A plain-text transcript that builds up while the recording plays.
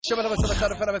Shebela ba sa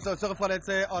tlhare fela ba se go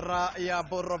faletse ora ya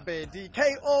borobedi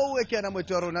KO ke yana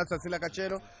motho rona tsa tsela ka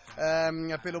tshelo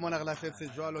pele mo na gla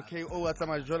setse jwalo KO a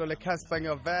tsama jwalo le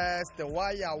Casper Vest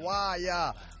waya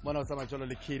mona o tsama jwalo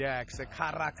le Kidax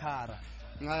Karakara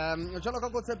jalo ka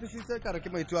go tshepisitse ka re ke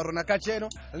moithuti wa rona ka tsheno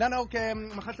lana okay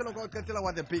magatlelo go qetela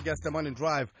wa the biggest morning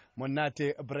drive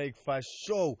monate breakfast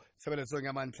show sebeletsong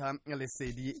ya mantlha le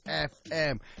Sedi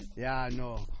FM ya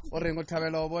no o reng o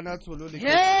thabela o bona tsholo le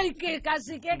ke ka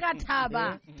se ke ka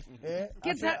thaba ke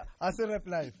a se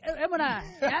reply e bona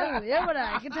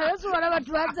ke thabetse bona batho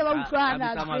ba ntse ba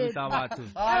utlwana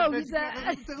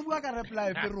se go bua ka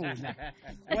reply fe rona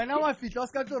wena wa fitla o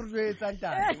ska tlo re jwetsa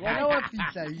ntata wena wa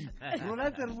fitla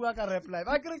rona tse re bua ka reply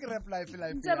ba kere ke reply fe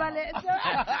live ntse ba le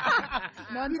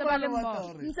no ntse ba le mo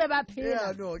ntse ba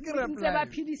phela ntse ba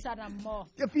phidisana mo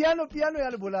ke piano ya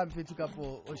le bolang fethu ka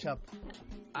po o sharp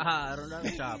rona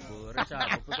sharp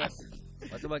because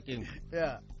what's about king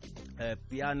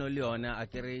piano le yona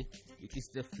akere it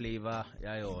is the flavor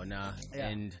ya yona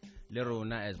and le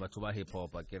rona as batho ba hip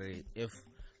hop akere if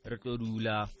re tlo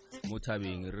dula mo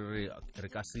thabeng re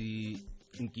ka se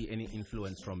any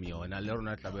influence from yona le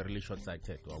rona tla be really short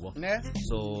sighted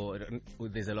so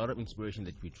there's a lot of inspiration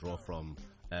that we draw from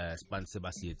spanse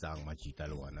ba se etsang majita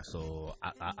le wana so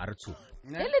a re tsho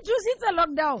le thusitse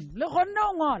lockdown le gonna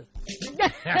o ngola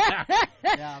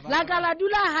la kala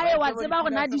dula hae wa tseba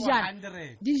gona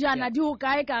dijana di ho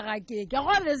kae ka ga ke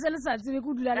go le se le sa tsebe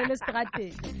go dula le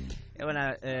strateng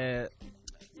bona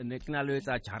ne ke na le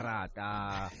tsa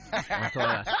charata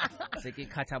onthola se ke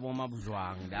khatha bo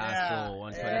mabujwang da so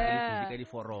onthola ke di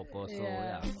foroko so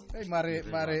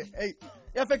mare e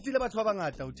affectile batho ba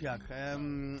bangata o thiaka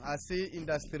a se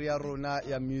industry ya rona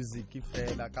ya music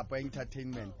fela kapa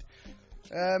entertainment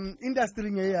industry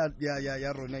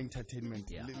ya rona entertainment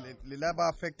le la ba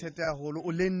affected ya holo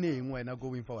o le neng wena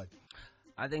going forward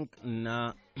I think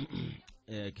na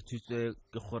ke tsitse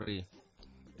ke gore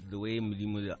the way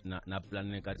modimo na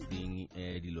plan ka tseng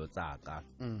dilo tsaka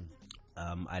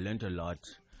I learned a lot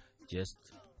just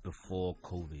before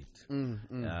COVID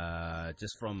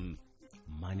just from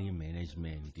money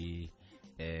management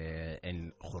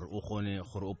and gore o gone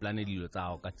gore o plane dilo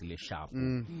tsa ka tsile sharp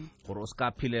gore o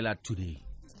ska philela today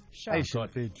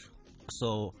sharp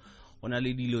so ona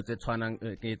le dilo tse tshwanang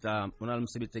ke tsa ona le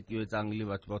mosebetsi ke etsang le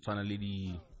batho ba tshwana le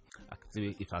di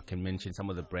if I can mention some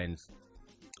of the brands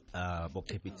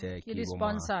the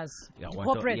sponsors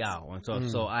corporate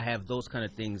so I have those kind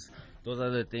of things. Those are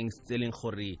the things telling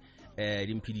Khori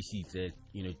PDC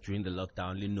during the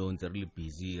lockdown le known they're really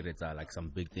busy it's like some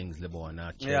big things le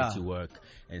bona charity work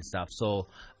and stuff so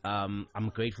I'm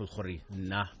grateful Khori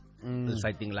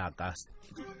exciting la ka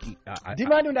di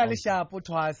manu na le sharp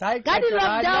Twasa ka di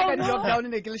lockdown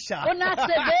ne ke le sharp ona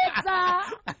sebetsa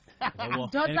I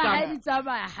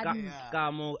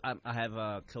have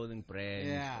a clothing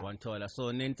brand one toilet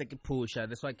so nente ke pusha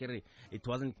that's why it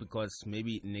wasn't because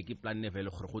maybe neki plan never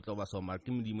go tlo ba so mar ke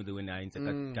modimo the wena intse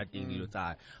ka ting dilo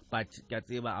tsa but ke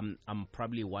tseba I'm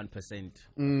probably 1%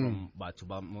 from batho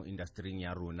ba mo industry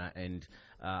ya rona and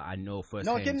I know first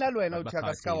no ke nna le wena o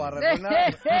tshaka ska wa re no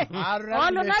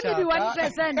na le di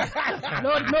 1%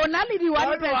 no na le di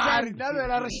 1% na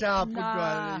le re sharp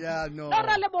no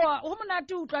ra le bo ho mona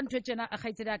tu utlwa ntwe tsena a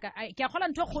gaitsedi ka ke a gola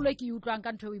ntwe kgolo ke utlwang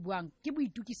ka ntwe o ibuang ke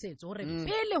boitukisetso hore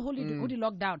pele ho di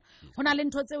lockdown hona le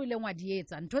ntwe tse o ileng wa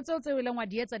dietsa ntwe tse o ileng wa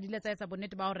dietsa di le tsa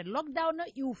bonnete ba hore lockdown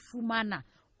e o fumana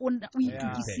o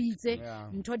itukisitse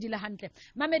ntho di le hantle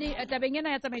mamedi tabeng ena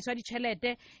ya tsamaiso di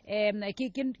chelete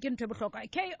ke ntwe bohlokwa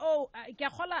KO ke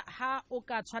gola ha o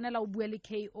ka tshwanela o bue le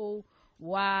KO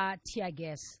wa tear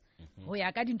gas ho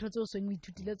ya ka dintho tse o seng o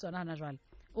ithutile tsona hana jwale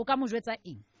o ka mo jwetsa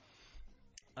eng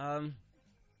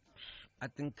I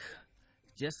think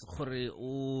just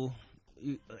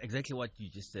exactly what you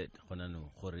just said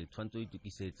honano gore tshwanto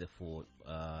itukisetse for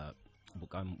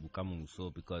bukamuso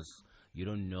because you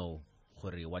don't know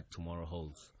what tomorrow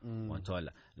holds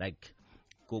like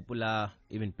Kopula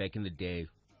even back in the day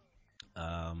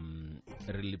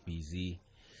really busy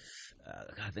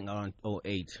I think around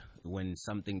 2008 when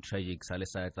something tragic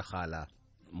salesa tsagala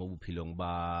mo bophilong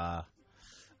ba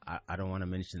I don't want to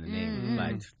mention the name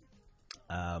but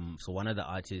so one of the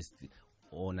artists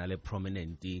on a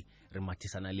prominent re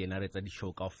matisana le ena re tsa di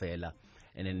show kaofela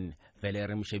and then vele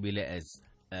re mshebile as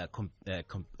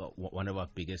one of our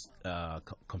biggest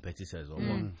competitors or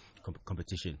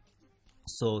competition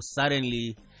so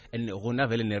suddenly and rona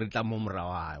vele ne re tla mo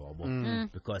morawa wabo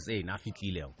because na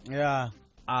fitlile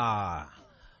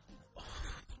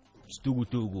stugu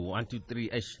 1 2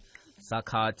 3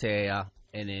 sakhatea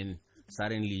and then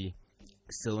suddenly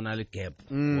so na le gap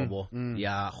wabo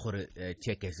ya gore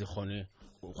check se gone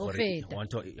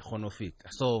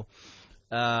So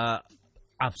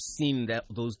I've seen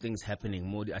those things happening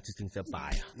more the artist things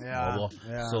buy.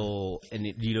 So and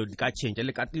it got change.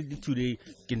 Like at least today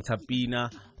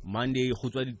Kintapina Monday go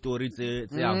tswa ditori tse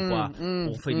yang kwa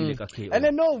go fedile ka KO.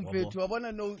 And no mfethu wa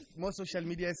bona no mo social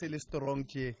media se le strong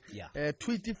ke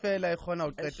tweet fela e khona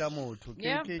o qeta motho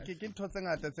ke ntotse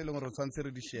ngata tse leng re tshwantse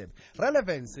re di share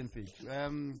relevance mfethu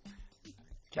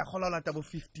ke a khola lata bo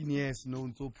 15 years no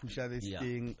ntso pusha this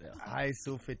thing I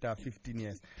so feta 15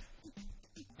 years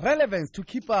relevance to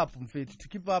keep up mfethu to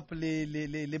keep up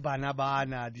le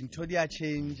bana dintho di a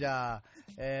change ha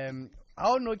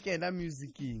o no kena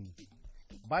musicing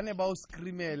bane ba o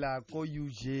screamela ko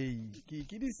UJ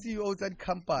ke di CEO tsa di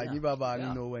company ba bang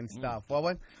you know and stuff wa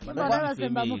bona ba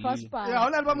semba mo fast pa ya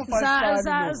hona ba mo fast pa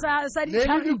sa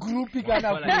le group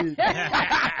kana free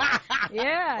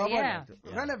yeah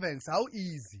relevance how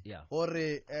easy or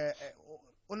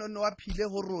ono wa phile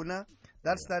ho rona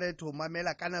that started to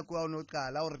mamela kana kwa ono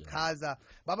qala or chaza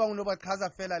ba bang no ba chaza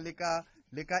fela le ka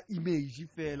image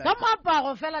fela ba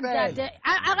maparo fela ntate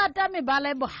a rata mebala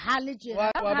e bohale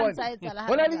tjena ha ntsa etsala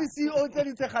hona le CEO tse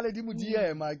di tsegale di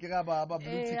modiema ke ga ba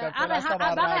blue tick fela sa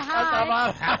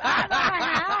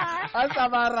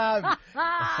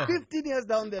 15 years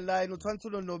down the line o tshwantse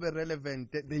lo no be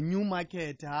relevant the new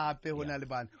market hape hona le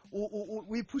bana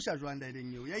we pusha jwang le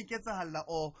new ya iketsa halla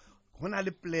o hona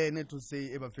le plan to say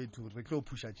eba fethu re tlo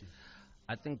pusha tjena.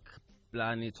 I think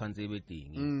plan e tshwantse be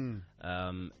teng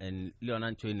and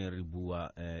leona ntwene re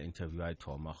bua interview I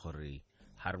thoma gore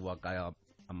ha re wa ka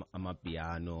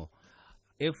amapiano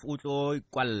if o tlo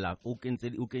kwalla o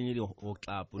kenye o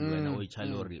clap le wena o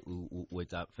itshale hore o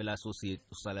etsa fela so se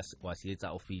sala wa se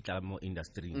etsa o fitla mo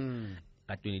industry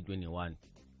ka 2021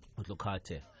 o tlo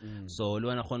khathe so le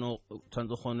wena khono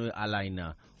tshwantse khono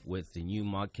aligner with the new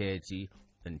market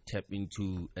and tap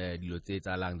into the new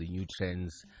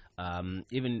trends,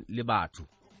 even le batho.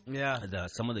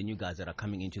 Some of the new guys that are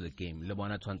coming into the game, le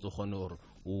bona tshwantse honor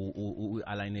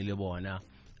align le bona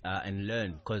and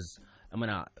learn, because I mean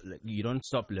you don't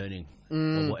stop learning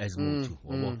as much.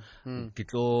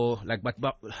 Like but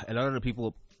a lot of the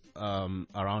people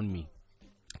around me,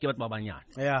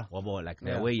 like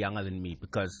they're way younger than me,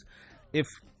 because if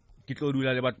kitlo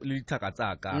dula le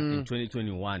tsaka in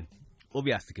 2021.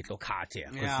 Obviously get lokhathe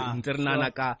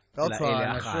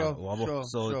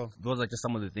so those are just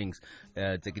some of the things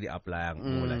take the apply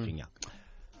mo lifeng ya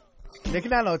le ke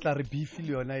nana o tla re beef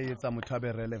le yona e etsa motho a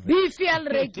be relevant beef ya le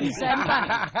rekisa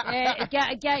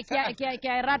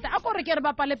ke rata a gore ke re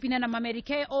bapale pinana mamedi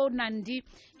KO Nandi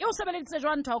e o sebeleditse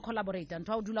jwa ntho o collaborate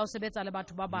ntho o dula o sebetsa le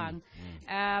batho ba bang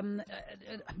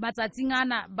matsatsing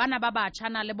ana bana ba ba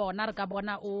tshana le bona re ka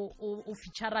bona o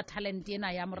feature talent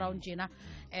ena ya mround jena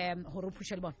hore o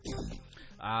pushe le bona.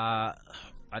 I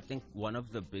think one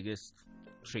of the biggest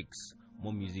tricks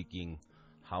more musicing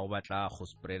how batla go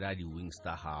spreada di wings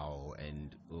ta how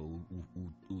and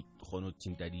gono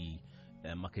tinta di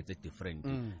markets different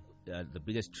the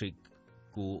biggest trick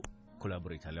go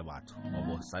collaborate le batho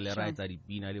bo sale writer di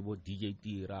pina le bo DJ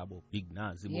Tira bo Big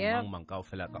Nas bo mang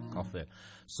kaofela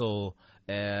so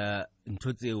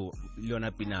ntotse le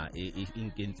ona pina e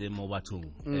inkentse mo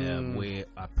bathong where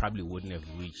I probably wouldn't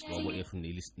have reached if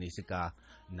ne se ka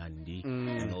Nandi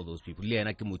and all those people le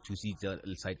ena ke mothusi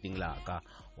citing la ka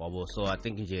so I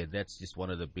think that's just one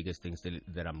of the biggest things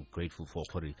that I'm grateful for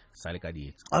sale ka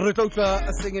di re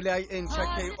tla singele ai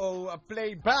KO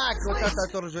play back o tla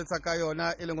tlo re ka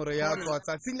yona e leng gore ya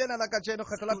tswatsa singela la ka jeno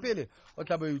kgetla pele o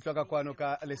tla bo utlwa ka kwano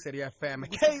ka le serie FM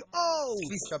KO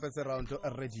shapetse round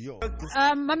radio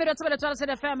mami re tsebele tsala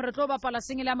serie FM re tlo bapala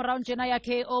singela round jena ya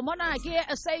KO mona ke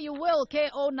say you will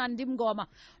KO Nandi Mngoma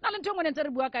na le ntho ngwe ntse re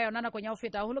bua ka yona na go nya o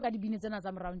feta go lo ka dibini tsena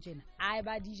tsa round jena ai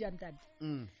ba di jantante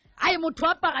ai motho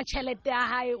a paga tšhelete ya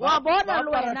hae wa bona le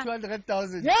wena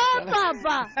 200,000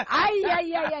 baba ai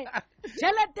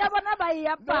tšhelete ya bona ba e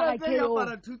apara KO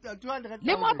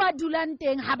le mo ba dulang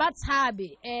teng ha ba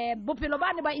tshabe bophelo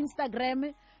bane ba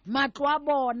Instagram matlo a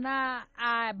bona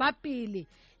ba pele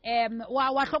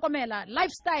wa hlokomela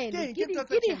lifestyle ke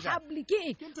di habli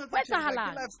ke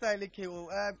wetsahala lifestyle KO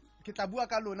ke tla bua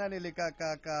ka lona le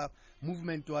ka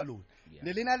movement wa lona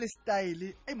le lena le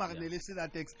style e mara ne le se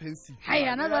that expensive hai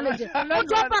ana jwale o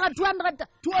tlo para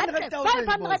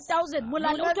 500,000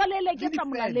 molale o tlolele ke tla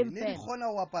molale mfe ne khona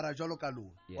o apara jalo ka lona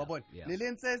wa bona le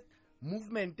lentse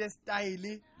movement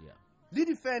style le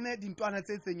difene dintwana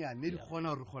tse tsenyane di kgona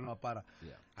hore kgona apara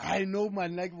I know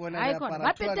man like bona ya apara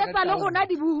ba petesa le gona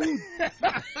di buhu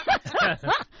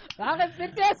ba re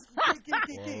petesa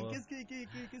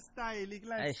ke style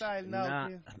lifestyle now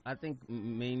I think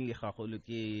mainly gagolo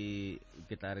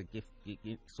ke tla re ke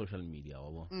social media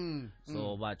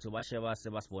so batho ba sheba se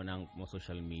ba se bonang mo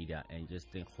social media and just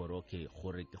think gore okay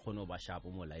gore ke kgone ba sharp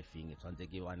mo lifeng tshwantse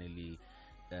ke bane le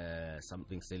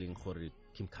something selling gore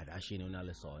Kim Kardashian ona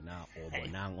le sona o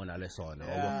bonang ona le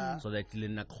sona so that le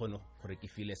nna kgone gore ke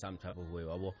feel some type of way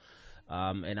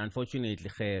and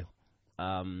unfortunately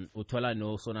o thola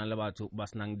no sona le batho ba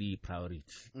snang di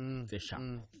priority tse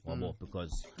sharp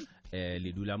because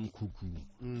le dula mkhukhu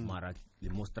mara le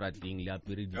mostrateng le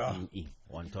apere di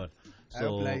one tall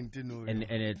so and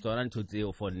it's on to say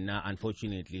for now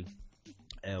unfortunately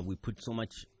we put so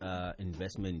much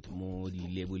investment mo di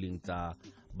labeling tsa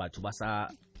batho ba sa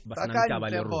nang taba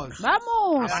le rona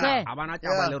vamos abana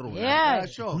taba le rona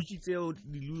Gucci tseo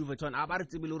di Louis Vuitton a ba re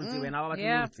tsebe le re tsebe na ba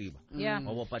batla le tseba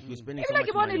but we spending so much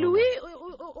ke bone Louis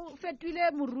o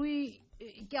fetwile morui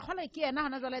ke gola ke yena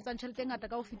hana tsala etsa tšhelete ngata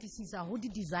ka o fetisisa ho di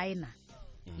designer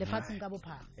lefatsheng ka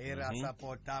bophara ra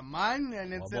supporta man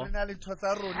ne tsena le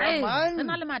thotsa rona man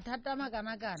nna le mathata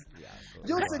makana kana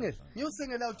yo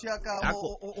sengela o tšaka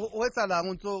o etsa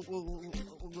lang ntso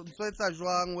etsa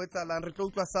jwang o etsa lang re tlo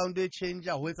utlwa sound e change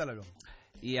ho etsa la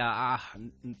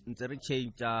ntse re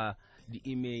change the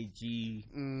image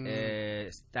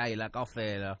style ka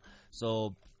fela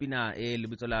so pina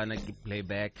lebitso lana ke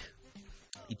playback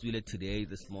it's really today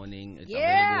this morning it's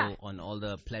available on all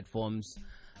the platforms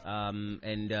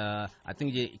and I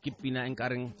think kipina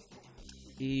enkaring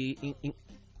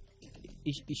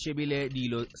ishebile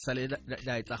dilo sale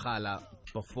da itlagala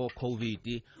before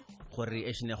COVID gore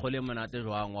e shine go le monate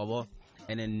jwang wabo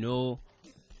and then no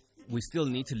we still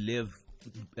need to live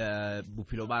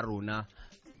bophelo ba rona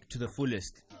to the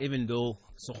fullest even though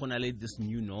so gona le this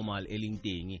new normal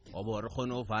elingteng wabo re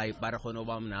gone vibe ba re gone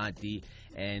ba mnati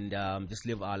and just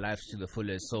live our lives to the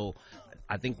fullest so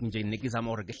I think nje ne ke zama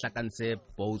gore ke hlakantse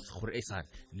both gore esa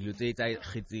dilo tse tsa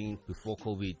khitsing before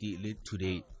COVID le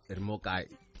today re mo kae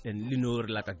and le no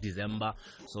re lata December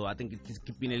so I think it's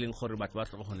keeping eleng gore batho ba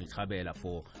tlo go ntshabela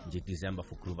for nje December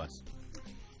for Groovers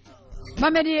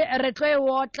mamedi re tlo e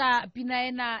wotla pina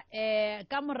ena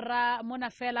ka morra mona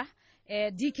fela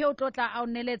DK o tlotla a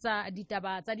oneletsa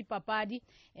ditaba tsa dipapadi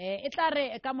e tla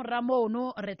re ka morra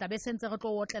mono re tla be sentse re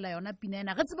tlo wotlela yona pina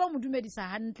ena re tseba mo dumedisa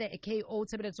hantle KO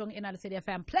tshebeletsong ena le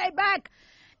CDFM playback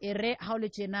e re ha o le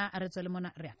tjena re tswele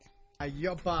mona re atla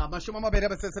Ayopa mashoma mabedi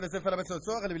ba sesele se fela ba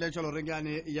setso re lebile jalo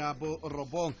rengane ya bo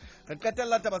robong re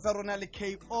qetella taba tsa rona le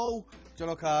KO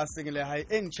jalo ka sengele hai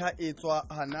entsha etswa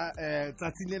hana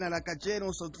tsatsing lena la ka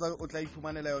jeno so o tla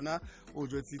ifumanela yona o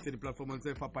jwetsitse di platform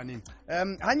tse fapaneng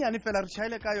hanyane fela re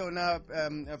chaile ka yona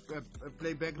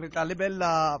playback re tla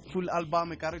lebella full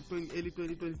album ka re early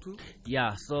 2022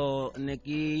 so ne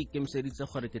ke mseditse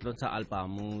gore ke tlotsa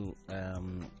album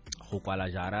go kwala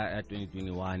jara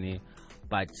 2021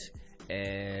 but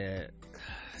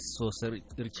so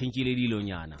re change le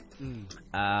dilonyana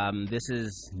this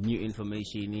is new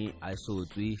information I saw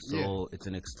it so it's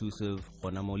an exclusive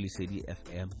gona mo Lesedi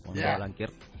FM on Balanker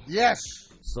yes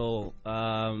so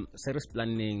serious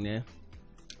planning ne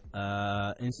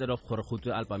instead of gore go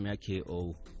tswe album ya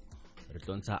KO re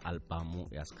tlontsha album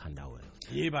ya Scandawell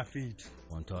ba fit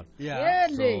on top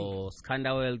so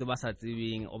Scandawell the ba sa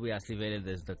tsebing obviously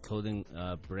there's the clothing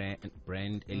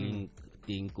brand eling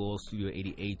Tinko Studio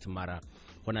 88 mara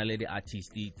gona le di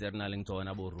artists tsena leng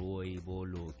tsona bo Roy bo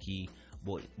Loki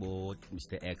bo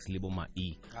Mr X le bo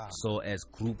Mai so as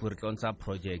group re tlontsha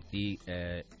project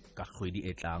ka khwedi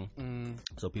etlang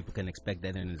so people can expect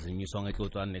that and there's a new song it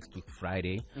goes on next week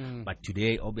Friday but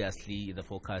today obviously the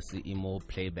focus is more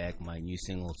playback my new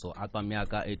single so album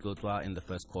yaka it goes in the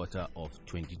first quarter of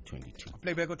 2022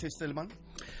 playback o testelman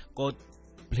go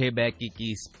playback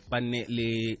ki spanne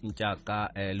le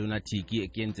ntjaka lunatic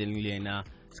ke ntseng le ena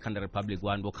Scandal Republic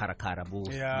one bo karakara bo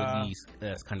di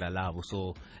scandal labo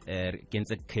so ke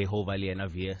ntse ke hova le ena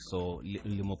via so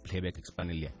le mo playback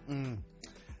expand le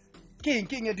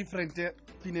king a different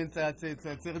pinenza tse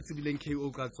re tsibileng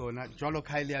KO ka tsona jwalo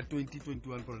ka ile ya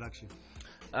 2021 production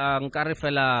nka re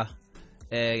fela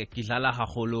ke dlala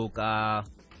haholo ka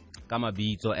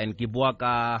mabitso and ke bua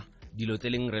ka dilo tse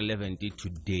leng relevant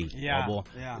today bobo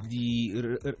di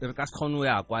re ka tshonu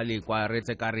ya kwa le kwa re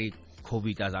tse ka re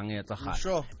COVID azang ya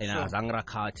tsagala and azang ra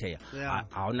khathe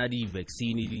ha ona di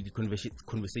vaccine di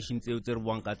conversations tse re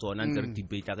buang ka tsona ntse re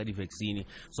debate ka di vaccine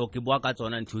so ke bua ka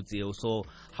tsona ntho tseo so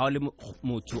ha o le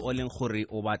motho o leng gore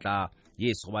o batla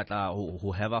yes o batla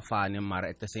ho have a fun mara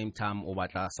at the same time o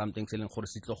batla something selling gore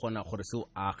se tlo gona gore se o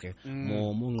age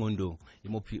mo ngondong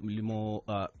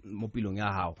mo pilong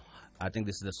ya hao. I think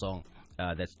this is the song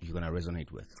that you're gonna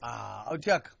resonate with.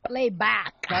 Autiaka. Play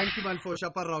back. Thank you man for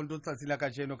shop around tsatsi la ka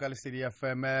jeno ka Lesedi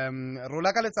FM.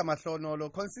 Rola ka letsa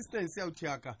mahlonolo consistency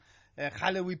Autiaka.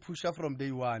 Khale we push from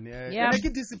day one.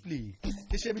 Ke discipline.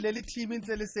 Ke shebile le team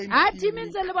ntse le same. Team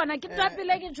ntse le bona ke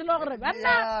tsapile ke tsholo gore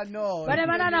bana. No. Bana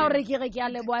bana hore ke re ke a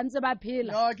le boantse ba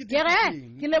phela.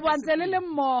 Ke le boantse le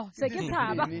mmo se ke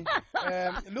tshaba.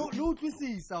 Lo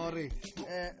utlwisisa hore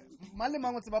male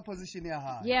mango tseba position ya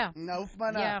ha. Na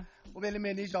ufumana o be le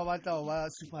manager wa batla o ba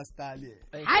superstar le.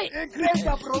 Hai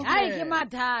ke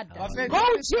mathata.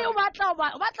 Coach o batla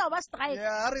o ba strike.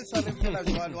 Re tshware phela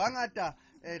jwalo. Hangata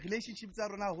relationship tsa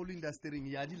rona whole industry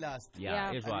ya di last.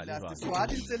 So ha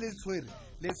di ntse le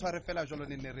tshware fela jwalo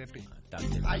ne repe. Ga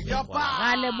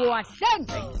le boa hleng.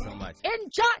 Thank you so much. In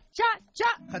cha.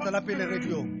 Khatala pele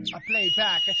radio. A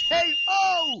playback.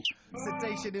 KO.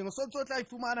 Station so tla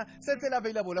ifumana setse la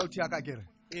available out ya ka kere.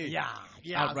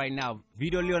 Out right now.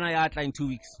 Video Leona ya tla in 2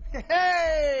 weeks.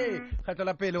 Hey.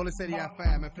 Khatala pele ho Lesedi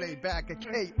FM. A playback.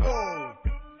 KO.